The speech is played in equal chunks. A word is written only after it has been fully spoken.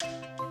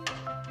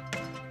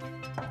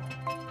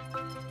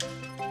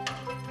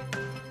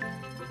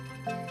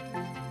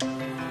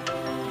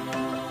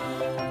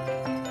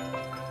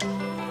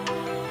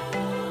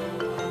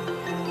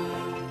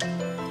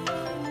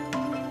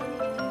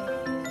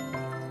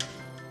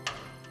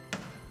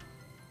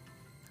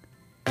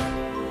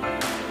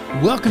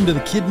Welcome to the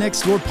Kid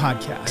Next Door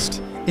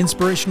podcast,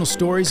 inspirational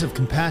stories of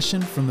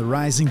compassion from the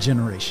rising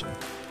generation.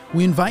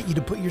 We invite you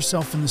to put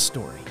yourself in the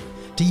story,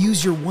 to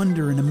use your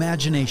wonder and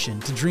imagination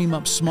to dream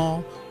up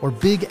small or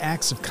big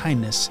acts of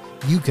kindness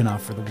you can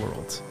offer the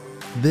world.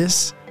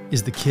 This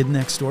is the Kid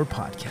Next Door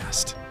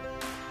podcast.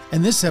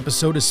 And this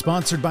episode is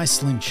sponsored by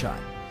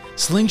Slingshot.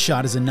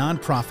 Slingshot is a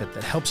nonprofit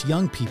that helps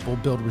young people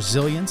build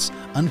resilience,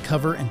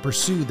 uncover and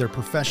pursue their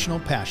professional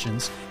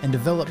passions, and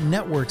develop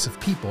networks of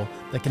people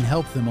that can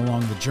help them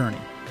along the journey,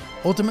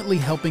 ultimately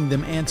helping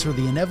them answer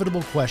the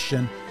inevitable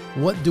question,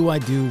 what do I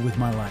do with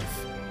my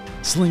life?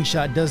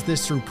 Slingshot does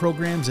this through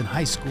programs in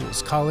high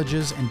schools,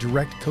 colleges, and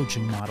direct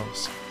coaching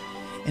models.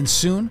 And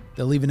soon,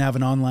 they'll even have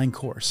an online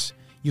course.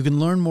 You can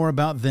learn more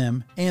about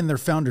them and their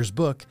founder's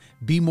book,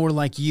 Be More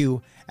Like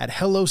You, at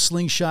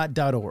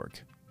helloslingshot.org.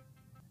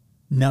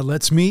 Now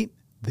let's meet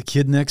the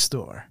Kid Next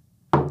Door.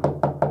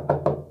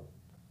 All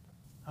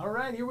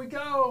right, here we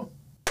go.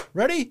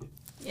 Ready?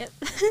 Yep.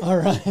 All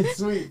right,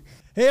 sweet.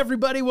 Hey,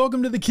 everybody,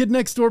 welcome to the Kid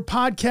Next Door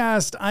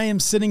podcast. I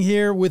am sitting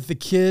here with the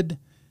Kid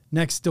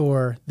Next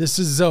Door. This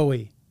is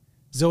Zoe.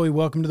 Zoe,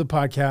 welcome to the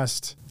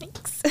podcast.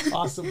 Thanks.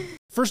 Awesome.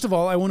 First of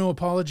all, I want to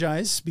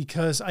apologize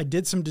because I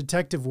did some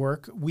detective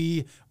work.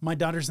 My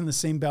daughter's in the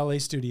same ballet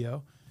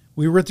studio.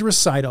 We were at the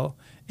recital,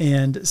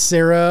 and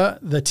Sarah,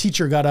 the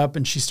teacher, got up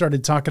and she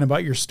started talking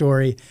about your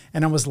story.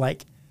 And I was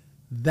like,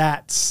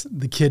 that's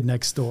the Kid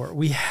Next Door.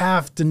 We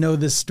have to know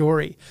this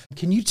story.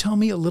 Can you tell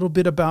me a little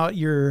bit about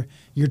your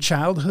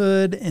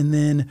childhood and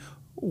then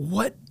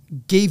what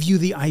gave you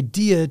the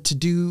idea to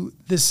do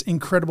this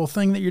incredible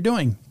thing that you're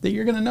doing that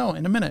you're going to know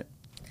in a minute?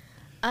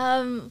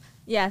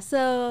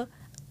 So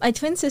my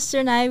twin sister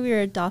and I, we were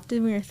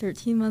adopted when we were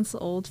 13 months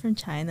old from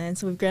China. And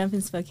so we've grown up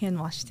in Spokane,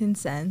 Washington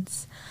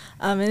since.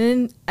 And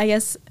then I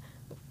guess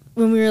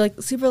when we were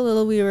like super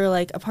little, we were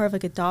like a part of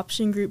like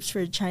adoption groups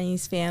for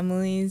Chinese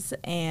families.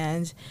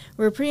 And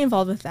we were pretty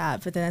involved with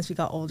that. But then as we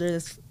got older,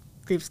 this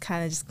groups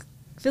kind of just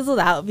fizzled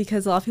out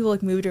because a lot of people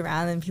like moved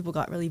around and people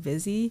got really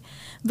busy.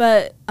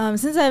 But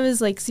since I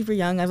was like super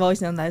young, I've always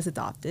known that I was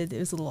adopted. It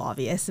was a little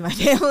obvious in my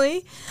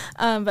family.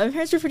 But my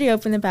parents were pretty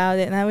open about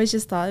it, and I always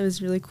just thought it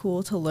was really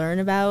cool to learn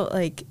about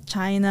like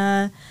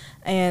China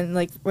and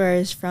like where I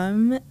was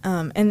from.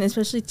 And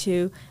especially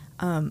too,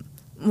 one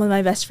of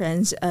my best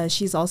friends,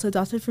 she's also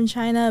adopted from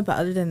China. But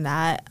other than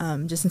that,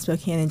 just in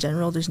Spokane in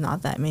general, there's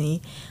not that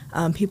many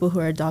people who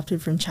are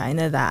adopted from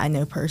China that I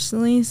know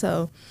personally.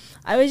 So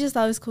I always just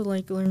thought it was cool to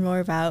like learn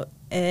more about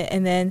it.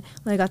 And then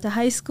when I got to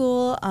high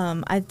school,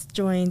 I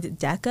joined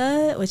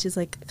DECA, which is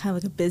like kind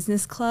of like a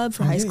business club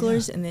for high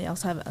schoolers, and they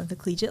also have it at the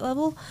collegiate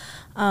level.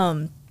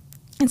 And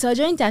so I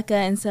joined DECA,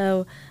 and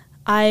so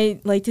I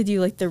like to do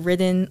like the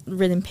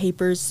written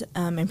papers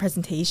and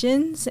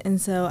presentations.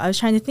 And so I was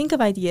trying to think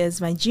of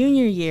ideas my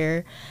junior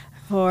year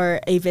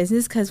for a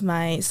business because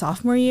my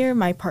sophomore year,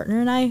 my partner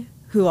and I,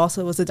 who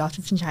also was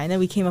adopted from China,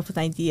 we came up with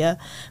an idea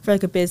for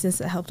like a business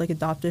that helped like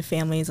adoptive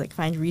families like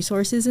find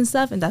resources and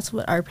stuff, and that's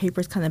what our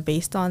paper's kind of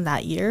based on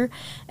that year.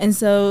 And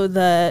so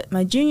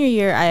my junior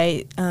year,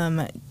 I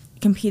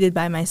competed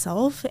by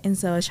myself, and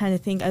so I was trying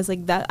to think, I was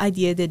like, that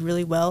idea did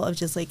really well of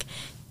just like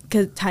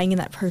tying in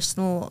that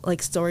personal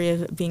like story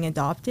of being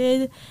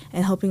adopted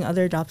and helping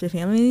other adoptive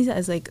families. I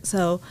was like,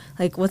 so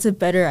like what's a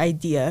better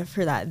idea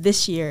for that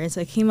this year? And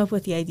so I came up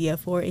with the idea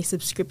for a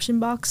subscription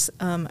box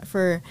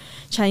for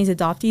Chinese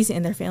adoptees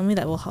and their family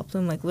that will help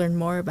them like learn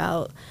more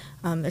about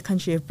their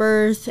country of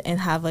birth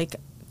and have like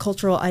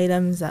cultural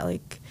items that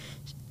like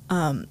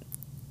that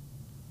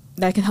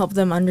can help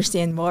them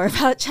understand more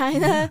about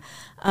China,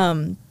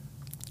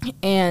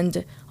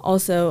 and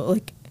also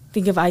like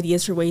think of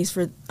ideas for ways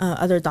for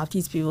other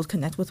adoptees to be able to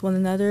connect with one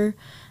another.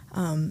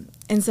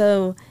 And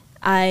so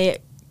that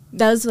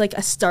was like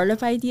a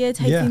startup idea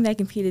type thing that I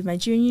competed my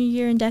junior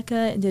year in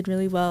DECA and did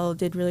really well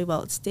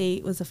at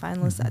state, was a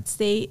finalist at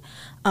state.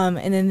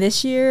 And then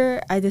this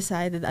year I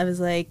decided, I was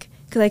like,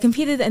 because I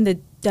competed in the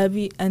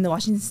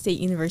Washington State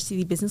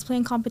University Business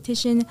Plan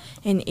competition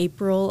in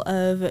April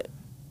of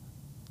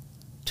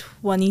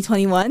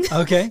 2021.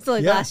 Okay. So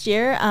like last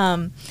year.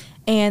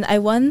 And I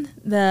won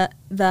the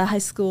high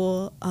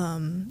school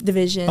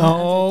division.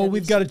 Oh,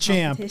 we've got a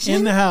champ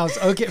in the house.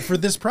 Okay, for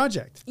this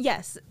project.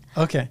 Yes.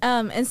 Okay.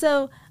 And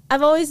so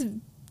I've always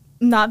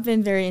not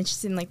been very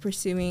interested in like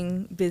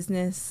pursuing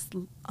business.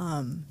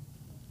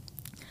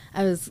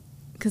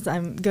 Because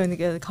I'm going to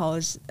go to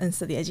college and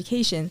study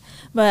education.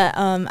 But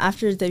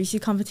after the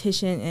WC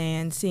competition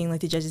and seeing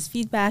like the judges'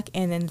 feedback,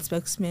 and then the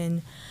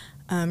spokesman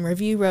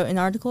review wrote an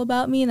article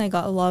about me, and I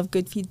got a lot of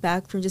good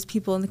feedback from just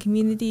people in the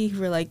community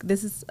who were like,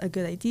 this is a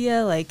good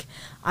idea, like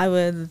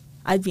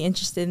I'd be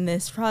interested in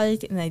this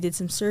project. And I did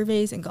some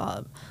surveys and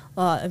got a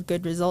lot of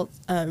good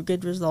results and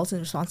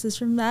responses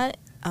from that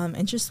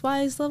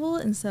interest-wise level.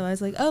 And so I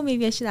was like, oh,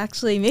 maybe I should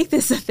actually make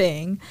this a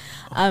thing.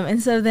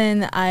 And so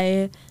then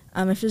I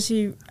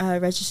officially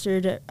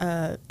registered.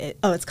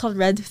 It's called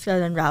Thread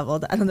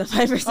Unraveled. I don't know if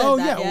I ever said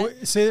that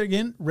yet. Say that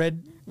again.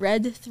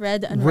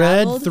 Thread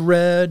Unraveled. Red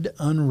Thread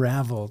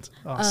Unraveled.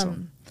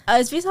 Awesome.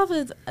 It's based off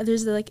of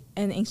there's like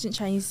an ancient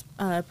Chinese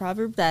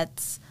proverb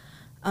that's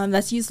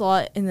used a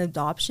lot in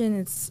adoption.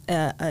 It's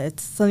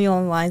something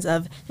along the lines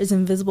of there's an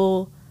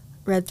invisible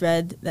red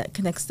thread that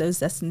connects those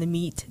destined to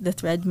meet. The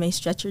thread may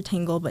stretch or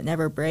tangle but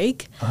never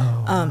break.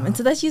 Oh, wow. And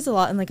so that's used a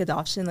lot in like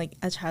adoption, like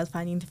a child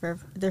finding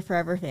their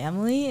forever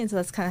family. And so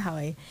that's kind of how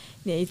I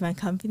named my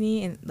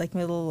company. And like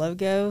my little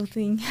logo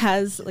thing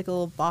has like a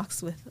little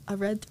box with a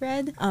red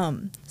thread.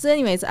 So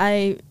anyways,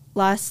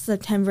 last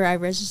September I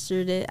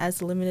registered it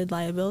as a limited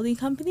liability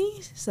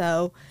company.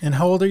 So. And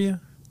how old are you?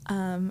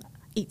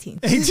 18.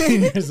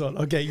 18 years old.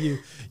 Okay,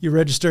 you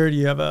registered.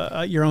 You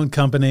have your own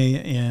company,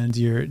 and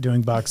you're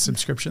doing box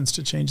subscriptions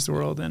to change the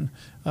world and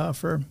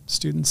for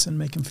students and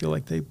make them feel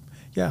like they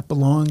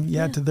belong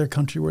to their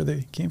country where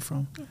they came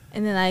from.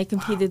 And then I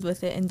competed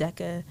with it in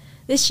DECA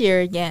this year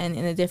again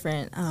in a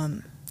different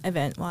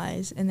event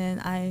wise, and then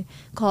I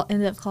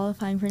ended up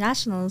qualifying for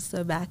nationals.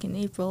 So back in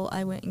April,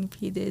 I went and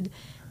competed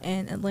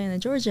in Atlanta,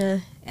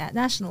 Georgia, at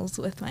nationals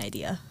with my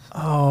idea.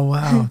 Oh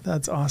wow,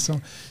 that's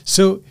awesome.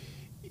 So.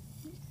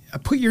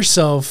 Put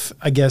yourself,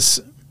 I guess,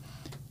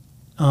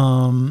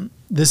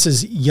 this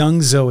is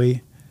young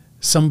Zoe,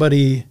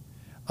 somebody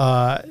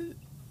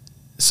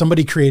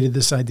created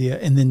this idea,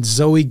 and then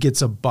Zoe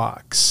gets a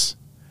box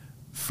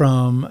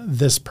from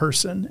this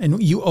person,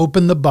 and you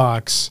open the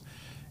box,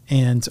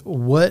 and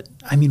what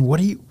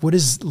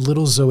is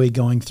little Zoe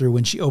going through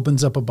when she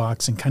opens up a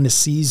box and kind of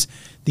sees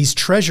these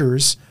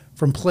treasures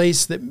from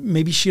place that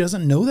maybe she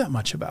doesn't know that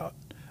much about?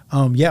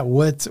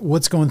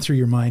 What's going through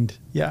your mind?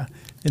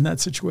 In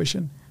that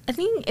situation. I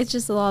think it's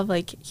just a lot of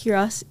like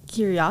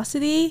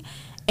curiosity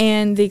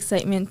and the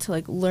excitement to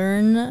like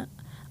learn.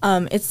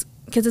 It's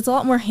because it's a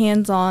lot more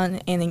hands-on,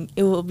 and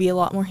it will be a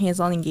lot more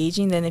hands-on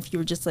engaging than if you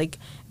were just like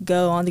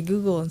go onto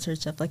Google and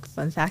search up like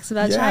fun facts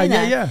about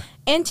China.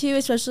 And two,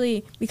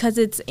 especially because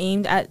it's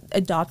aimed at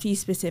adoptees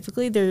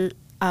specifically,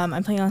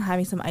 I'm planning on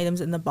having some items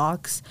in the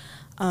box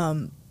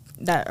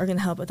that are going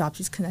to help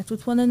adoptees connect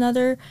with one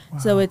another. Wow.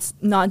 So it's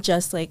not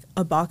just like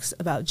a box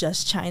about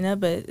just China,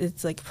 but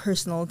it's like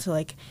personal to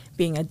like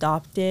being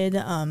adopted.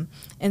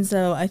 And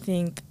so I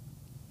think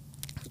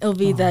it'll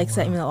be the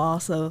excitement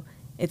also.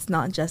 It's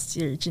not just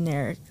your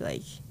generic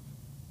like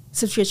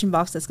subscription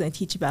box that's going to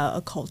teach about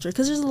a culture,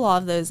 because there's a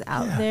lot of those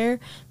out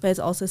there, but it's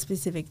also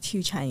specific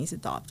to Chinese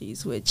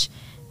adoptees, which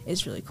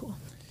is really cool.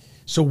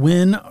 So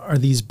when are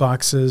these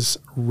boxes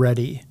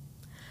ready?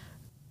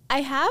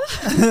 I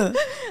have.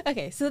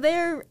 Okay, so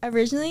they're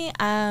originally,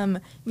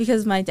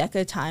 because my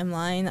DECA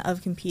timeline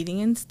of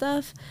competing and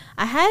stuff,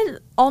 I had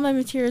all my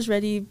materials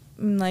ready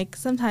in like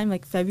sometime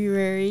like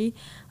February.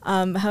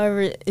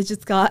 However, it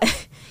just kept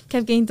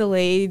getting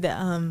delayed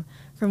from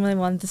when I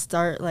wanted to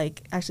start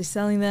like actually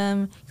selling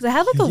them. Because I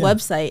had like a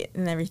website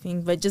and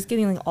everything, but just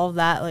getting like all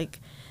that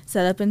like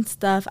set up and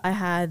stuff, I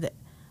had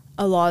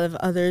a lot of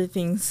other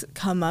things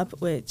come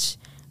up which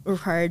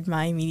required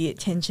my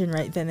immediate attention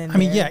right then and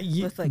there.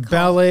 With like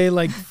ballet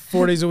like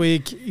 4 days a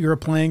week. You're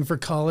applying for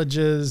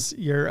colleges.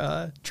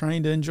 You're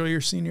trying to enjoy your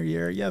senior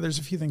year. Yeah, there's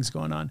a few things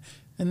going on.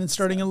 And then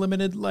starting a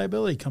limited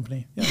liability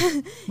company.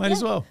 Yeah, might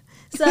as well.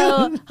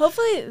 So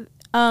hopefully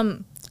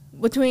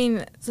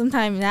between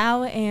sometime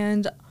now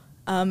and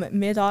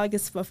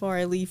mid-August before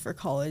I leave for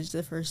college,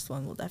 the first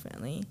one will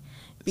definitely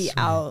be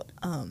out.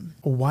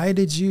 Why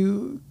did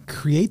you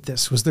create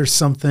this? Was there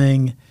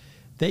something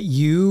that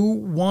you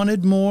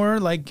wanted more,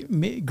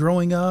 like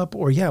growing up,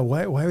 or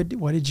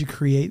why did you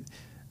create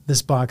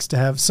this box to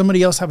have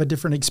somebody else have a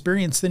different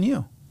experience than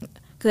you?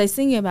 Because I was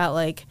thinking about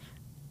like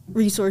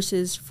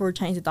resources for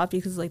Chinese adoptees,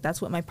 because like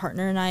that's what my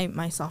partner and I,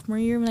 my sophomore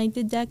year when I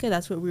did DECA,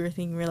 that's what we were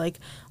thinking. We were like,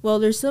 well,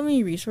 there's so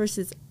many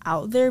resources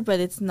out there, but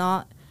it's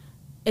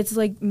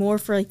like more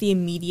for like the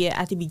immediate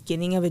at the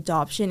beginning of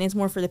adoption. It's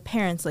more for the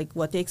parents, like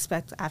what they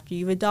expect after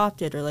you've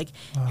adopted, or like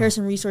here are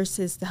some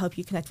resources to help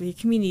you connect with your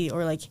community,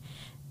 or like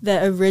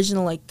the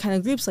original like kind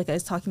of groups like I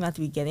was talking about at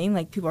the beginning,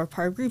 like people are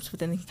part of groups, but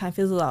then they kind of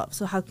fizzle out.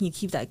 So how can you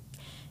keep that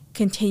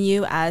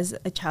continue as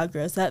a child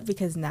grows up?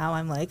 Because now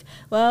I'm like,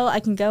 well, I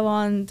can go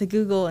on to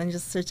Google and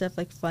just search up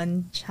like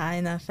fun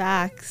China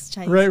facts,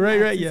 Chinese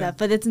facts and stuff.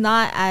 But it's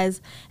not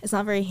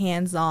very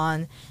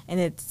hands-on, and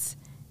it's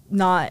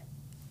not,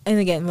 and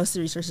again, most of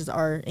the resources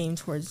are aimed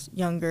towards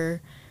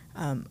younger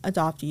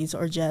adoptees,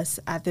 or just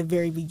at the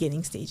very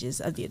beginning stages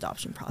of the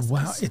adoption process.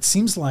 Wow, it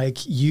seems like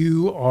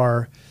you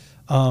are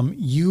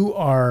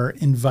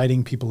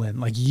inviting people in,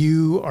 like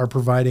you are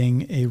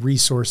providing a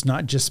resource,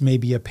 not just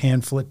maybe a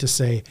pamphlet to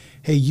say,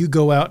 hey, you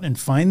go out and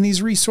find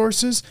these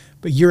resources,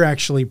 but you're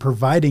actually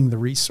providing the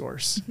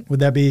resource.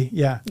 Would that be,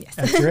 yes.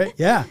 Accurate?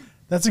 Yeah,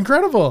 that's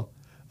incredible.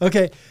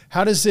 Okay,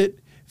 how does it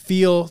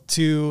feel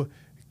to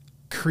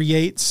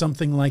create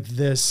something like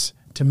this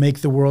to make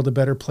the world a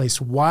better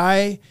place?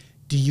 Why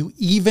do you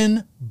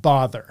even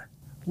bother?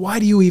 Why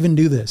do you even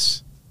do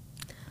this?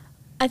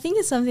 I think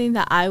it's something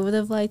that I would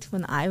have liked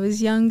when I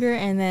was younger,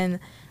 and then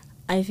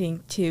I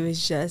think too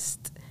is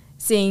just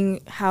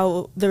seeing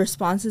how the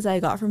responses I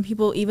got from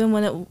people, even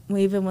when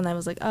I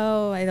was like,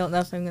 oh, I don't know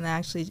if I'm going to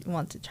actually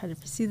want to try to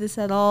pursue this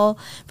at all,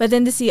 but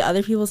then to see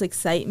other people's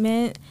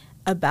excitement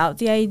about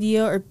the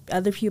idea or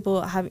other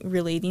people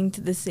relating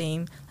to the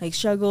same like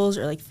struggles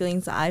or like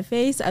feelings that I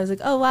face, I was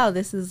like, oh wow,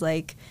 this is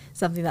like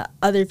something that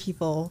other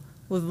people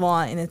would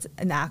want, and it's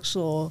an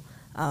actual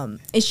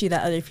issue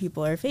that other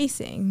people are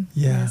facing.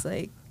 Yeah. And it's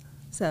like,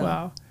 so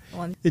wow.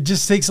 It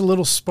just takes a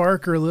little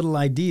spark or a little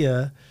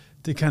idea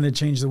to kind of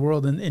change the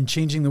world, and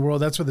changing the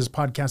world. That's what this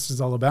podcast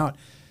is all about.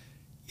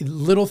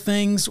 Little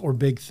things or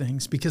big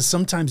things, because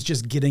sometimes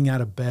just getting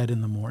out of bed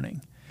in the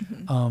morning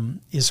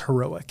is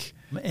heroic.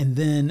 And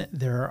then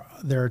there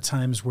are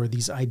times where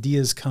these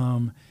ideas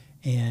come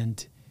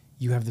and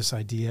you have this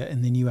idea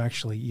and then you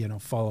actually,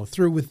 follow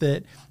through with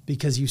it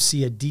because you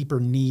see a deeper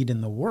need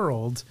in the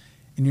world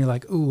and you're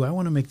like, ooh, I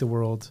want to make the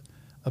world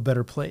a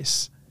better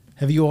place.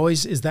 Have you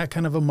always, is that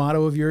kind of a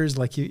motto of yours?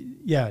 Like,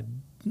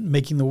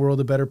 making the world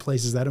a better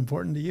place. Is that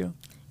important to you?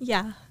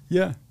 Yeah.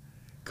 Yeah.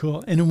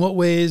 Cool. And in what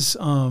ways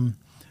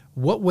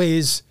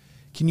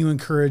can you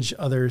encourage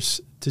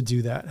others to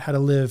do that? How to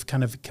live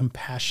kind of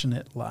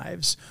compassionate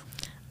lives?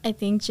 I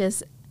think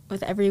just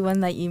with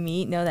everyone that you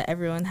meet, know that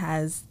everyone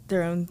has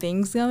their own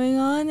things going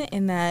on,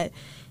 and that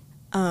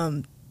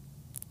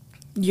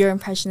your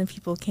impression of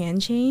people can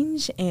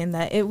change, and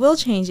that it will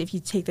change if you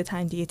take the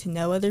time to get to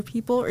know other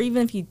people, or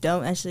even if you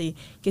don't actually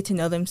get to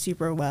know them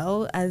super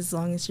well, as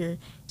long as you're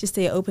just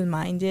stay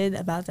open-minded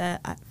about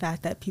that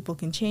fact that people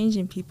can change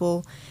and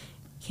people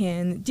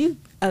can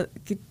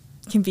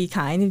can be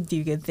kind and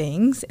do good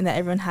things, and that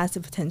everyone has the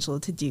potential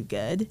to do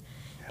good.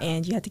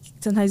 And you have to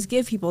sometimes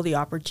give people the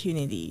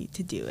opportunity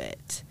to do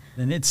it.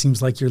 And it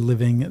seems like you're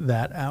living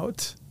that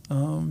out,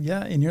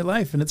 in your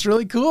life. And it's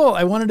really cool.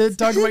 I wanted to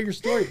talk about your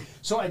story.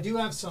 So I do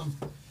have some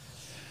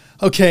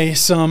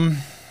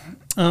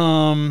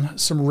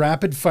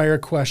rapid fire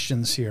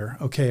questions here.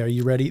 Okay, are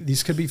you ready?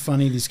 These could be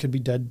funny. These could be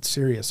dead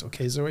serious.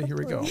 Okay, Zoe, here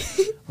we go.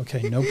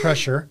 Okay, no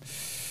pressure.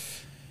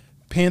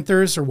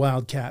 Panthers or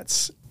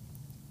Wildcats?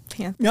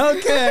 Panthers.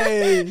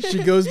 Okay,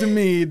 she goes to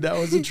Mead. That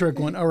was a trick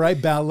one. All right,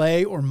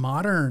 ballet or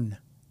modern?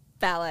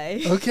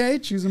 Ballet. Okay,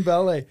 choosing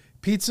ballet.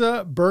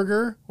 Pizza,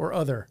 burger, or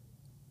other?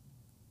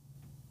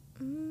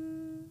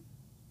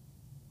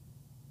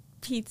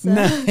 Pizza.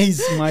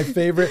 Nice, my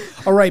favorite.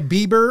 All right,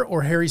 Bieber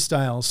or Harry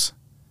Styles?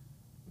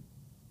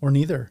 Or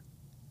neither?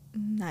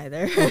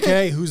 Neither.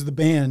 Okay, who's the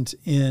band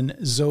in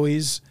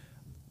Zoe's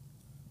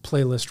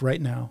playlist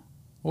right now?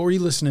 What were you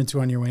listening to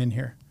on your way in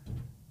here?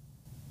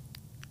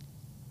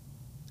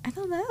 I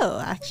don't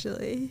know,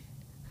 actually.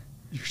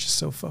 You're just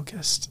so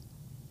focused.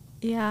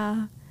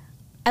 Yeah.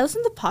 I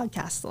listen to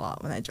podcasts a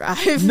lot when I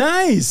drive.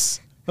 Nice.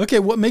 Okay,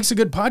 what makes a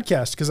good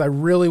podcast? Because I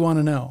really want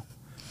to know.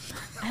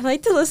 I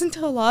like to listen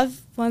to a lot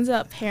of ones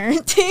about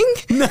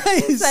parenting.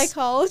 Nice.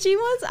 Psychology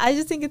ones. I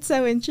just think it's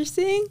so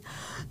interesting.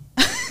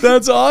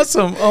 That's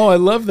awesome. Oh, I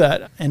love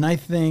that. And I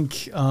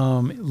think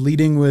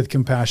leading with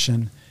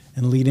compassion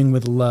and leading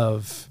with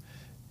love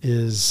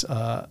is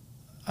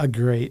a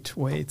great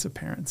way to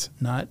parent,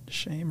 not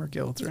shame or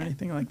guilt or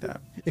anything like that.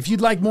 If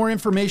you'd like more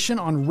information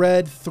on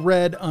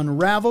Thread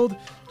Unraveled,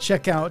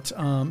 check out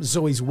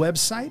Zoe's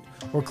website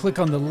or click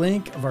on the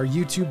link of our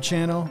YouTube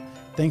channel.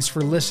 Thanks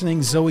for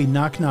listening. Zoe,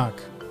 knock, knock.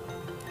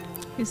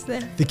 Who's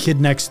there? The kid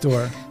next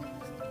door.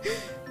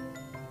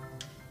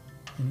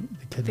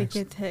 The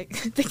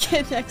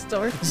kid next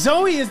door.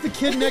 Zoe is the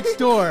kid next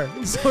door.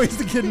 Zoe's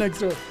the kid next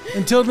door.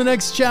 Until the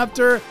next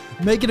chapter,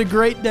 make it a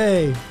great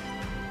day.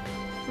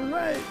 All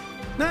right.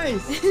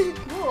 Nice.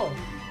 Cool.